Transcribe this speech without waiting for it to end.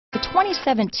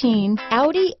2017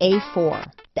 Audi A4.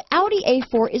 The Audi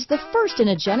A4 is the first in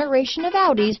a generation of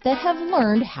Audis that have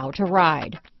learned how to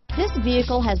ride. This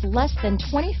vehicle has less than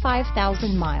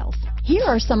 25,000 miles. Here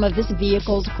are some of this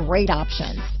vehicle's great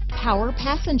options: power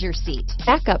passenger seat,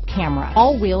 backup camera,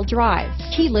 all-wheel drive,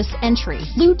 keyless entry,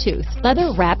 Bluetooth,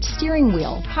 leather-wrapped steering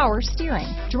wheel, power steering,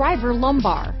 driver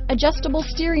lumbar, adjustable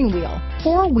steering wheel,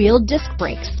 four-wheel disc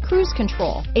brakes, cruise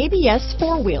control, ABS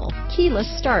four-wheel, keyless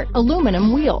start,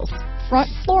 aluminum wheels, front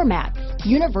floor mats,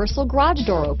 universal garage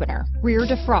door opener, rear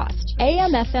defrost,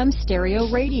 AM/FM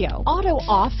stereo radio,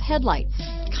 auto-off headlights.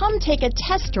 Come take a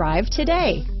test drive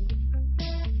today.